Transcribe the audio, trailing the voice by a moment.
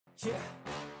Yeah.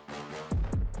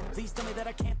 Please tell me that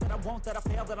I can't, that I won't, that I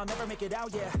fail, that I'll never make it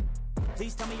out, yeah.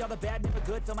 Please tell me all the bad, never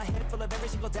good, fill my head full of every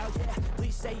single doubt, yeah.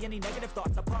 Please say any negative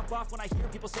thoughts, I pop off when I hear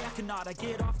people say I cannot. I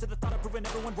get off to the thought of proving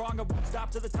everyone wrong, I won't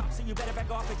stop to the top, so you better back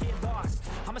off and get lost.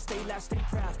 I'ma stay loud, stay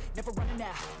proud, never running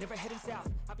out, never heading south,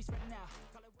 I'll be spreading out.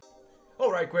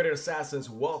 Alright, Credit Assassins,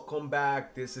 welcome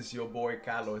back. This is your boy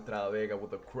Carlos Estrada Vega with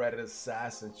the Credit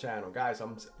Assassin channel. Guys,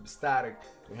 I'm ecstatic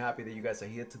and happy that you guys are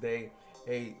here today.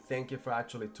 Hey, thank you for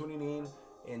actually tuning in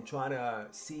and trying to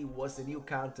see what's the new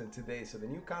content today. So the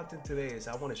new content today is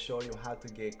I want to show you how to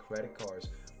get credit cards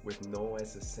with no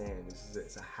SSN.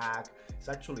 It's a hack. It's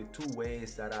actually two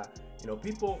ways that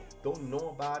people don't know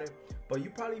about it, but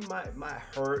you probably might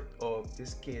heard of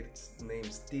this kid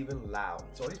named Steven Lau.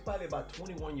 So he's probably about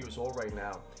 21 years old right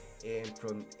now, and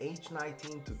from age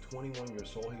 19 to 21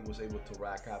 years old, he was able to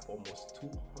rack up almost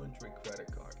 200 credit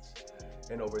cards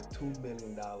and over $2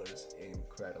 million in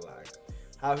credit line.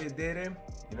 How he did it?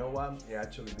 You know what? He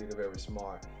actually did it very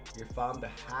smart. He found the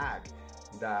hack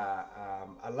that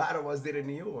a lot of us didn't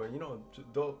know. And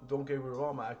don't get me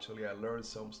wrong. I learned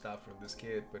some stuff from this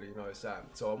kid, but it's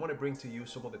so I want to bring to you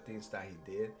some of the things that he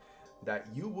did that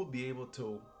you will be able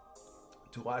to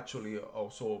actually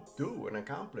also do and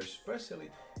accomplish, especially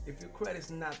if your credit's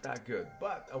not that good.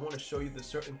 But I want to show you the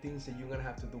certain things that you're gonna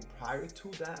have to do prior to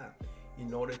that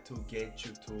in order to get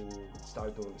you to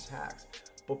start doing these hacks.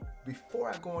 But before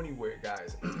I go anywhere,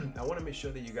 guys, I want to make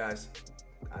sure that you guys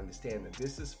understand that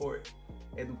this is for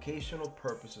educational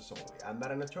purposes only. I'm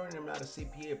not an attorney, I'm not a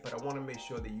CPA, but I want to make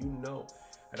sure that you know,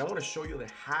 and I want to show you the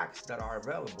hacks that are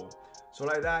available, so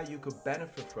like that you could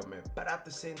benefit from it. But at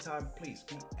the same time, please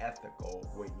be ethical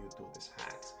when you do these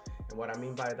hacks. And what I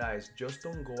mean by that is just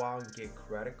don't go out and get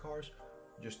credit cards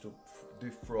just to do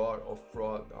fraud or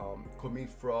commit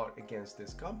fraud against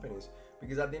these companies,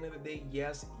 because at the end of the day,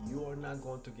 yes, you are not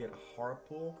going to get a hard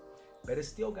pull, but it's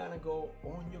still gonna go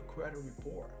on your credit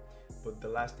report. But the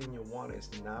last thing you want is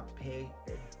not pay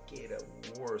and get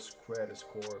a worse credit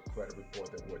score, credit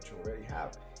report than what you already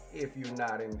have, if you're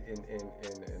not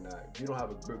you don't have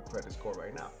a good credit score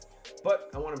right now. But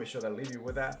I want to make sure that I leave you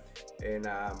with that, and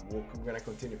we're gonna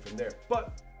continue from there.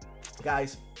 But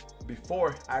guys,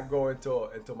 before I go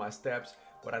into my steps,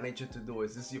 what I need you to do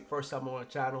is, this is your first time on my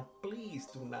channel, please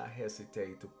do not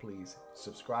hesitate to please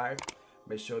subscribe.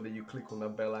 Make sure that you click on the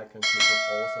bell icon, click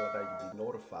on all, so that you'll be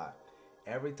notified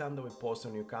every time that we post a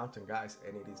new content, guys,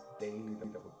 and it is daily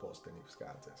that we post a new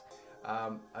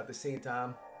content. At the same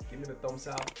time, give me the thumbs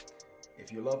up.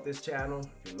 If you love this channel,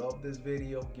 if you love this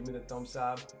video, give me the thumbs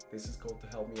up. This is going to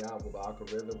help me out with the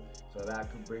algorithm, so that I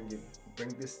can bring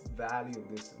this value,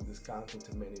 this content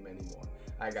to many more.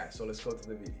 Alright guys, so let's go to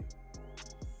the video.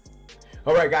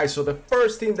 Alright guys, so the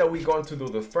first thing that we're going to do,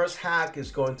 the first hack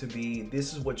is going to be,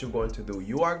 this is what you're going to do.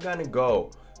 You are going to go,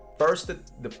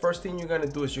 the first thing you're going to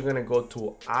do is you're going to go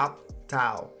to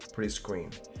opt-out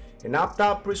pre-screen. In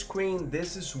opt-out pre-screen,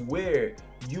 this is where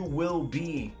you will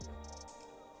be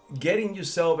getting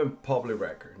yourself in public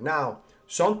record. Now,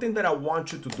 something that I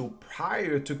want you to do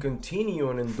prior to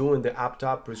continuing and doing the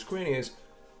opt-out pre-screen is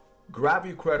grab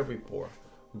your credit report,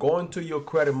 go into your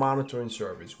credit monitoring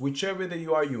service, whichever that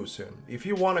you are using. If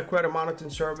you want a credit monitoring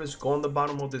service, go on the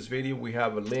bottom of this video. We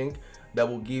have a link that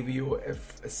will give you a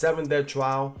 7-day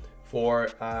trial for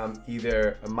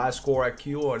either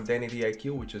MyScoreIQ or Identity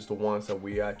IQ, which is the ones that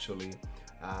we actually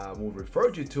will refer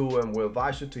you to and will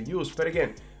advise you to use. But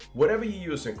again, whatever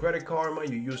you're using, Credit Karma,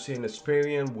 you're using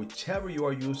Experian, whichever you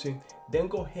are using, then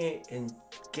go ahead and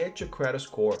get your credit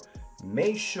score.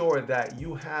 Make sure that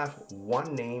you have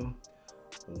one name,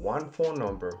 one phone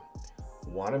number,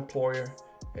 one employer,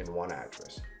 and one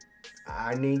address.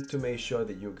 I need to make sure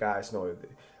that you guys know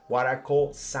what I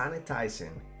call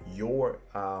sanitizing your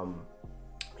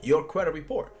credit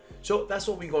report. So that's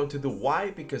what we're going to do.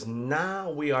 Why? Because now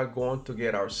we are going to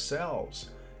get ourselves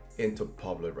into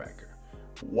public record.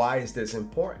 Why is this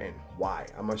important? Why?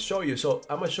 I'm gonna show you. So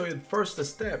I'm gonna show you the first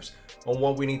steps on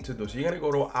what we need to do. So you're gonna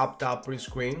go to opt-out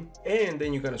pre-screen, and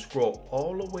then you're gonna scroll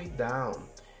all the way down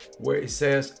where it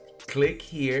says click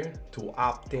here to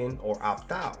opt in or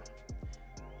opt out.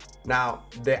 Now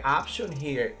the option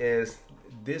here is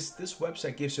this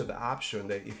website gives you the option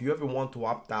that if you ever want to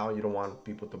opt out, you don't want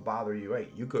people to bother you, hey,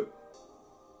 you could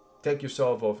take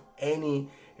yourself off any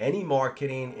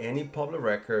marketing, any public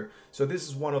record. So this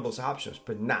is one of those options.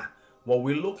 But nah, what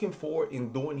we're looking for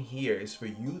in doing here is for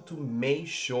you to make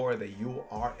sure that you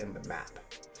are in the map.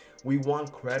 We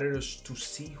want creditors to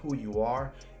see who you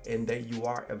are and that you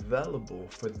are available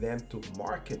for them to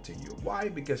market to you. Why?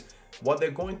 Because what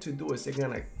they're going to do is they're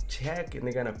gonna check and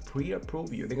they're gonna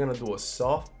pre-approve you. They're gonna do a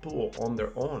soft pull on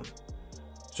their own.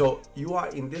 So you are,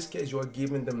 in this case, you are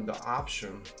giving them the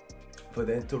option for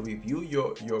them to review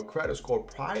your credit score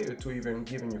prior to even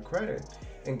giving you credit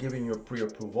and giving you a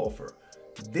pre-approved offer.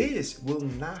 This will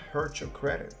not hurt your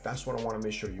credit. That's what I want to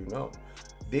make sure you know.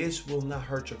 This will not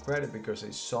hurt your credit because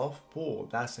a soft pull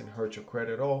doesn't hurt your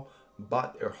credit at all,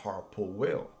 but a hard pull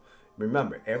will.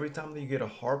 Remember, every time that you get a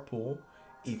hard pull,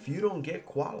 if you don't get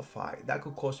qualified, that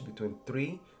could cost you between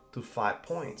 3 to 5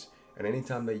 points. And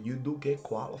anytime that you do get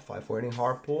qualified for any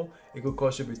hard pull, it could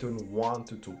cost you between 1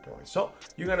 to 2 points. So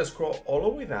you're gonna scroll all the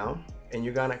way down and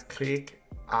you're gonna click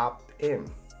opt in.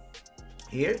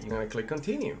 Here, you're gonna click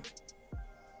continue.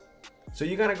 So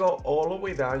you're gonna go all the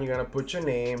way down, you're gonna put your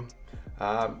name,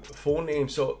 full name.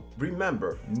 So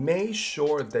remember, make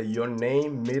sure that your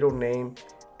name, middle name,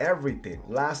 everything,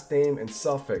 last name and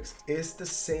suffix is the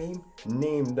same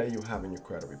name that you have in your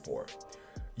credit report.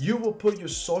 You will put your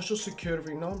social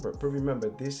security number, but remember,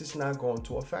 this is not going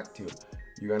to affect you.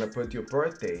 You're gonna put your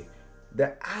birthday,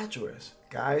 the address.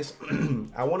 Guys,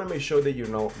 I wanna make sure that you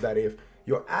know that if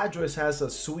your address has a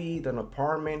suite, an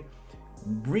apartment,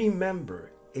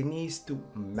 remember, it needs to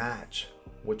match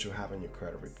what you have in your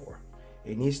credit report.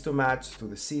 It needs to match to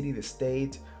the city, the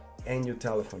state, and your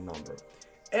telephone number.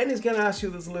 And it's gonna ask you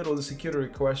this little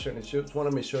security question. It's just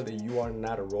wanna make sure that you are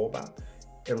not a robot.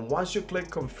 And once you click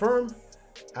confirm,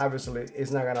 obviously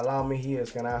it's not gonna allow me here.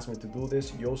 It's gonna ask me to do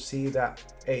this. You'll see that,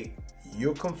 hey,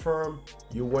 you confirm,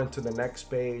 you went to the next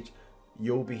page.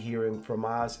 You'll be hearing from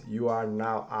us. You are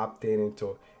now opting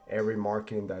into every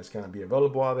marketing that's gonna be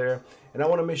available out there. And I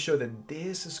wanna make sure that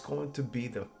this is going to be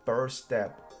the first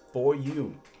step for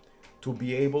you to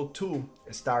be able to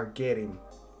start getting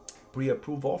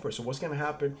pre-approved offers. So what's gonna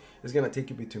happen is gonna take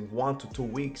you between 1 to 2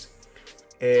 weeks,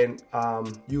 and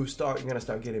you're gonna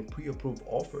start getting pre-approved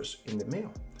offers in the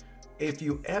mail. If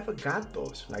you ever got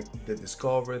those, like the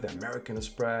Discover, the American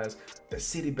Express, the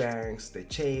Citibanks, the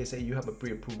Chase, hey, you have a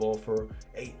pre-approved offer.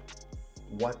 Hey,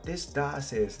 what this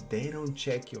does is they don't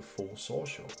check your full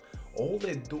social. All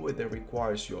they do is they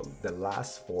requires the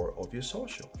last 4 of your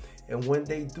social. And when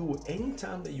they do,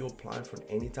 anytime that you apply for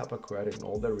any type of credit and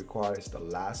all they require is the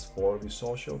last 4 of your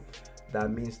social,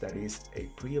 that means that is a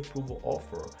pre-approval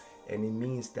offer, and it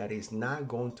means that it's not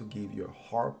going to give you a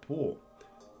hard pull.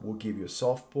 We'll give you a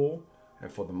soft pull,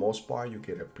 and for the most part, you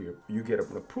get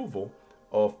an approval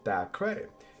of that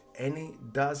credit, and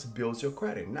it does build your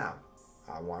credit. Now,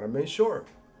 I want to make sure,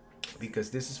 because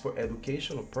this is for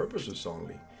educational purposes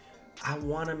only, I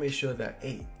want to make sure that,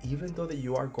 hey, even though that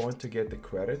you are going to get the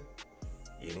credit,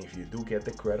 and if you do get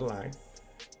the credit line,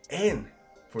 and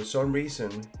for some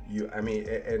reason,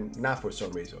 and not for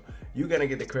some reason, you're going to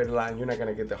get the credit line, you're not going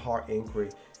to get the hard inquiry,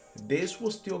 this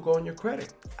will still go on your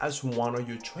credit as one of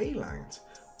your trade lines,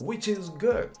 which is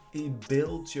good. It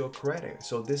builds your credit.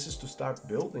 So this is to start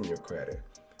building your credit.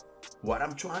 What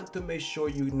I'm trying to make sure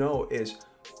you know is,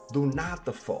 do not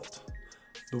default.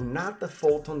 Do not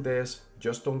default on this.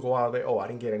 Just don't go out there, oh, I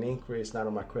didn't get an inquiry, it's not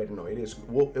on my credit. No, it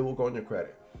will go on your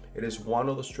credit. It is one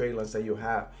of those trade lines that you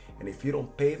have. And if you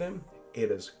don't pay them, it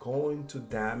is going to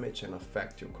damage and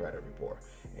affect your credit report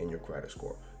and your credit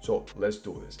score. So let's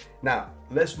do this. Now,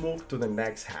 let's move to the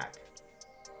next hack.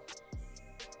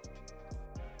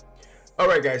 All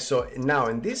right, guys, so now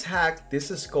in this hack,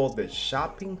 this is called the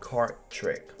shopping cart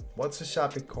trick. What's a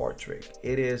shopping cart trick?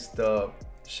 It is the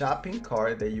shopping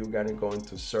cart that you're gonna go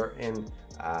into certain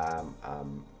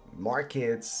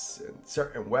markets,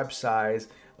 certain websites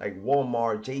like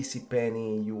Walmart,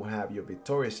 JCPenney, you have your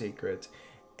Victoria's Secret,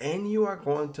 and you are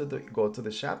going to go to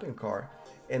the shopping cart.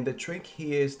 And the trick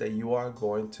here is that you are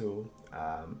going to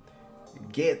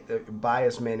buy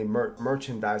as many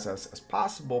merchandise as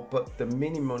possible, but the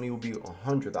minimum will be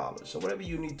 $100. So whatever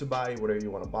you need to buy, whatever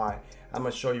you want to buy, I'm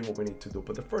gonna show you what we need to do.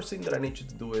 But the first thing that I need you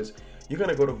to do is you're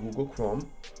gonna go to Google Chrome,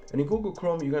 and in Google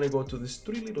Chrome you're gonna go to these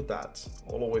 3 little dots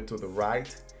all the way to the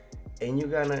right, and you're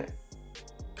gonna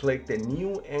click the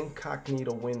new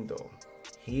incognito window.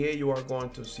 Here you are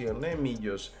going to see, and let me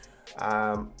just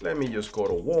go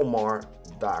to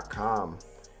Walmart.com.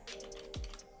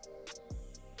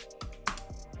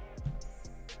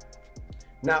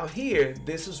 Now here,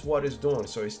 this is what it's doing.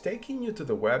 So it's taking you to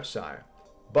the website,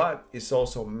 but it's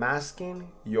also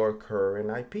masking your current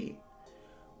IP.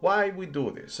 Why we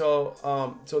do this? So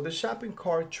the shopping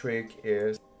cart trick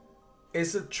is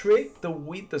a trick that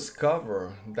we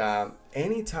discover that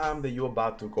anytime that you're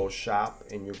about to go shop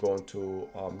and you're going to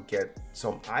get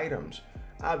some items,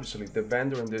 obviously the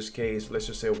vendor, in this case, let's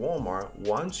just say Walmart,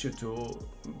 wants you to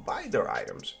buy their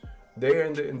items. They're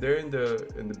in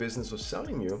the business of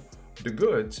selling you the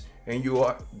goods, and you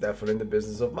are definitely in the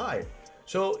business of buying.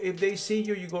 So if they see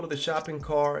you, you go to the shopping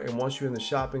cart, and once you're in the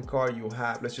shopping cart, you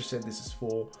have, let's just say this is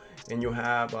full, and you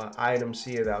have items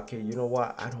here that, okay, you know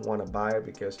what, I don't want to buy it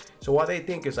because, so what they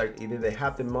think is like either they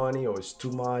have the money or it's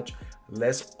too much.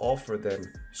 Let's offer them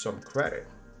some credit.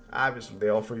 Obviously, they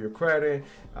offer you credit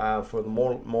for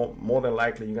more than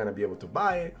likely you're gonna be able to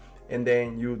buy it, and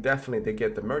then you definitely, they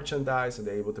get the merchandise and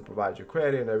they're able to provide you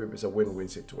credit, and it's a win-win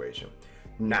situation.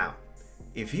 Now,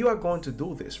 if you are going to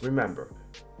do this, remember,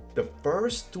 the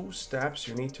first 2 steps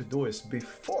you need to do is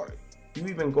before you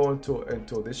even go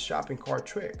into this shopping cart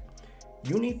trick,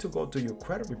 you need to go to your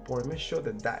credit report and make sure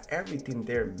that everything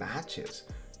there matches.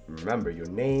 Remember your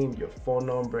name, your phone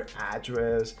number,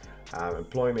 address,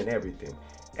 employment, everything.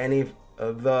 And if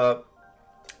the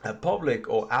public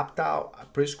or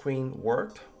opt-out pre-screen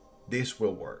worked, this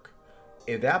will work.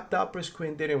 If the opt-out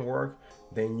pre-screen didn't work,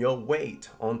 then you'll wait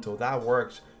until that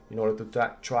works in order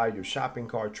to try your shopping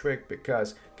cart trick,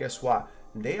 because guess what?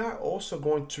 They are also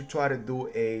going to try to do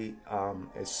a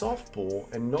soft pull,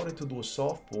 and in order to do a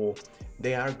soft pull,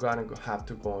 they are gonna have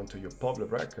to go into your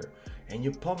public record, and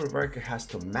your public record has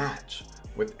to match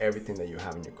with everything that you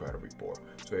have in your credit report.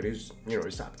 So it is,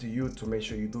 it's up to you to make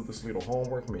sure you do this little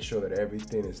homework, make sure that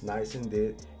everything is nice and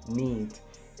neat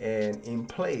and in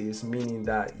place, meaning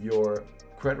that your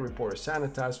credit report is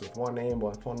sanitized with one name,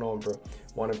 one phone number,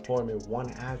 one employment, one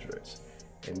address.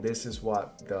 And this is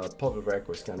what the public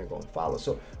record is gonna go and follow.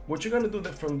 So what you're gonna do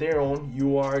that from there on,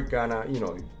 you are gonna,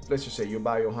 let's just say you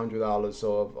buy your $100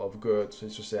 of goods.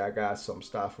 Let's just say I got some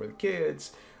stuff for the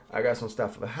kids, I got some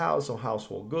stuff for the house, some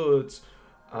household goods.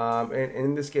 And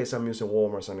in this case, I'm using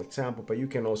Walmart as an example, but you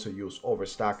can also use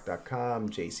Overstock.com,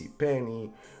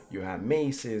 JCPenney, you have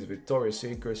Macy's, Victoria's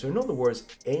Secret. So in other words,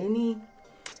 any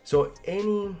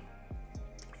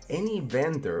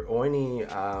vendor or any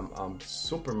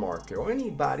supermarket or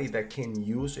anybody that can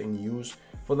use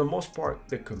for the most part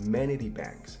the community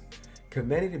banks.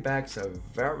 Community banks are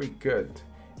very good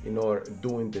in order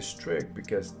doing this trick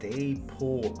because they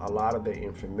pull a lot of the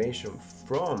information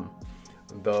from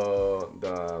the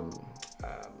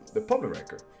public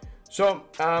record. So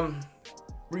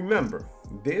remember,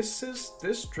 this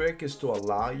trick is to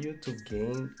allow you to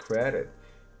gain credit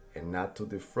and not to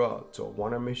defraud. So I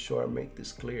want to make sure I make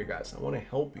this clear, guys. I want to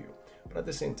help you, but at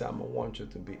the same time, I want you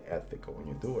to be ethical when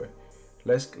you do it.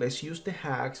 Let's use the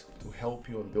hacks to help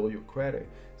you and build your credit.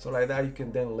 So like that, you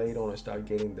can then later on start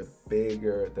getting the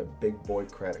big boy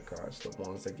credit cards, the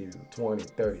ones that give you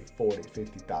 $20, $30, $40,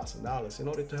 $50,000 in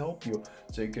order to help you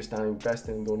so you can start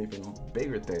investing and doing even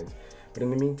bigger things. But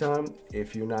in the meantime,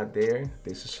 if you're not there,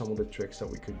 this is some of the tricks that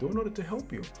we could do in order to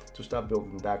help you to start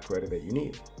building that credit that you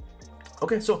need.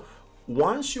 Okay, so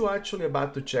once you're actually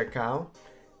about to check out,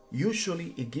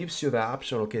 usually it gives you the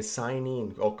option, okay, sign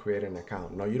in or create an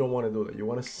account. No, you don't want to do that. You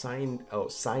want to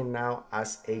sign now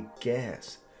as a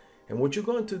guest. And what you're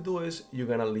going to do is you're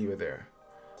going to leave it there.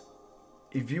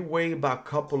 If you wait about a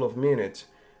couple of minutes,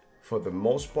 for the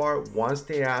most part, once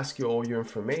they ask you all your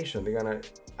information, they're going to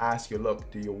ask you, look,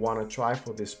 do you want to try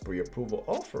for this pre-approval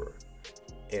offer?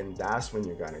 And that's when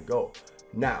you're going to go.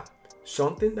 Now,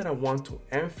 something that I want to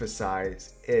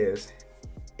emphasize is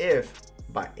if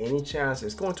by any chance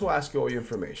it's going to ask you all your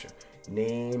information,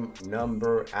 name,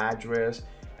 number, address,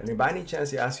 and if by any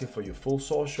chance they ask you for your full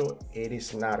social, it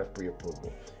is not a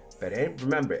pre-approval. But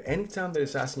remember, anytime that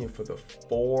it's asking you for the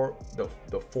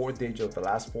four digits of the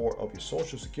last 4 of your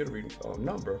social security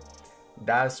number,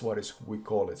 that's what we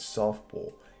call it soft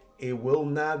pull. It will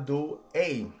not do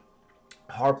a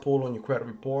hard pull on your credit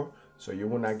report, so you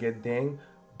will not get dinged.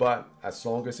 But as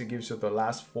long as it gives you the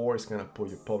last 4, it's gonna pull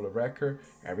your public record.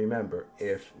 And remember,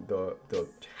 if the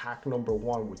hack number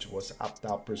 1, which was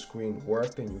opt-out per screen,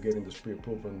 worked and you're getting this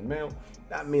pre-approval in the mail,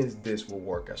 that means this will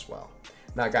work as well.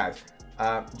 Now guys,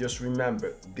 just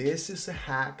remember, this is a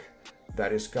hack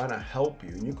that is gonna help you,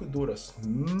 and you could do it as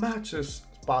much as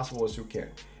possible as you can.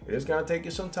 It is gonna take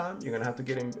you some time. You're gonna have to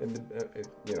get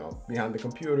behind the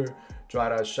computer,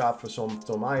 try to shop for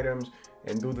some items,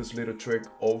 and do this little trick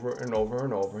over and over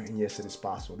and over. And yes, it is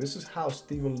possible. This is how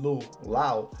Stephen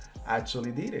Lau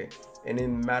actually did it. And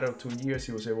in a matter of 2 years,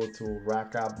 he was able to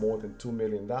rack up more than $2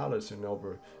 million in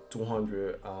over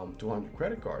 200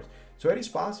 credit cards. So it is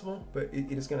possible, but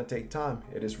it is going to take time.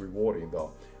 It is rewarding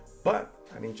though. But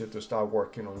I need you to start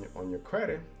working on your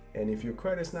credit. And if your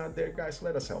credit's not there, guys,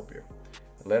 let us help you.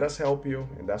 Let us help you,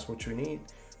 and that's what you need.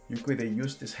 You could either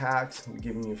use these hacks. We're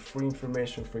giving you free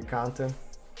information, free content.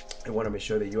 I want to make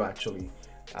sure that you actually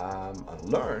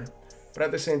learn. But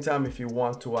at the same time, if you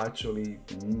want to actually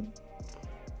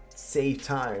save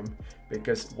time,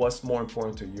 because what's more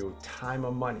important to you, time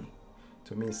or money?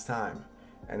 To me, it's time.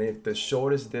 And if the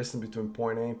shortest distance between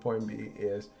point A and point B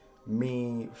is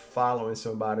me following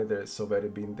somebody that's already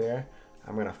been there,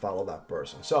 I'm gonna follow that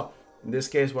person. So in this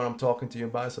case, what I'm talking to you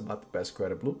about is about the Best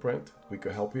Credit Blueprint. We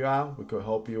could help you out. We could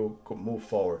help you move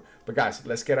forward. But guys,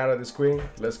 let's get out of the screen.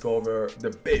 Let's go over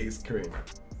the big screen.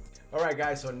 All right,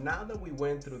 guys, so now that we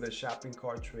went through the shopping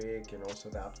cart trick and also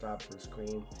the top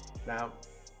screen, now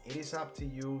it is up to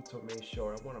you to make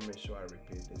sure. I want to make sure I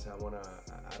repeat this. I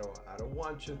don't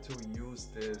want you to use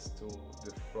this to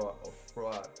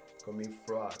commit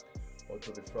fraud, or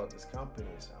to defraud these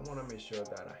companies. I want to make sure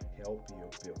that I help you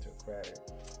build your credit,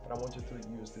 but I want you to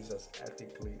use this as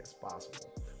ethically as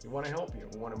possible. We want to help you.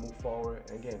 We want to move forward.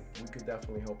 And again, we could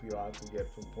definitely help you out to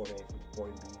get from point A to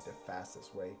point B the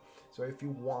fastest way. So if you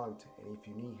want and if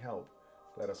you need help,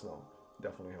 let us know.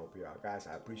 Definitely help you out, guys.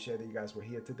 I appreciate that you guys were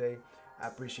here today. I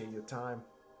appreciate your time.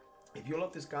 If you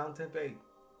love this content, hey,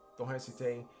 don't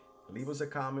hesitate. Leave us a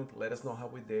comment. Let us know how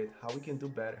we did, how we can do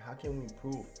better, how can we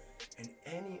improve, and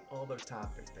any other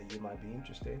topic that you might be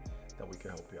interested that we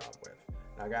can help you out with.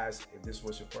 Now, guys, if this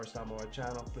was your first time on our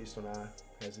channel, please do not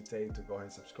hesitate to go ahead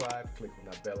and subscribe. Click on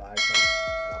that bell icon.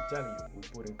 And I'm telling you,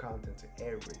 we're putting content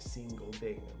every single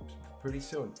day. And pretty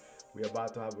soon, we're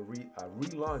about to have a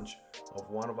relaunch of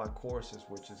one of our courses,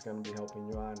 which is going to be helping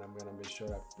you out. And I'm going to make sure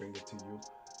I bring it to you.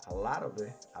 A lot of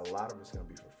it's going to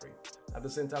be for free. At the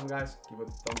same time, guys, give it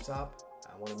a thumbs up.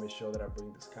 I want to make sure that I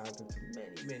bring this content to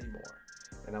many, many more.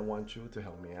 And I want you to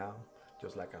help me out,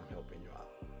 just like I'm helping you out.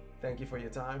 Thank you for your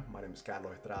time. My name is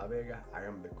Carlos Estrada Vega. I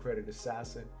am the Credit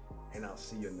Assassin, and I'll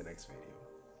see you in the next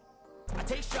video. I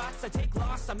take shots, I take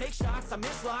loss, I make shots, I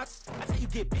miss lots. That's how you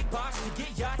get big box, you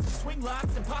get yachts, you swing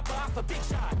lots and pop off a big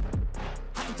shot.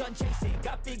 I ain't done chasing,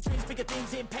 got big dreams, bigger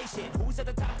things, impatient. Who's at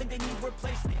the top think they need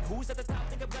replacement? Who's at the top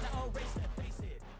think I'm gonna erase that?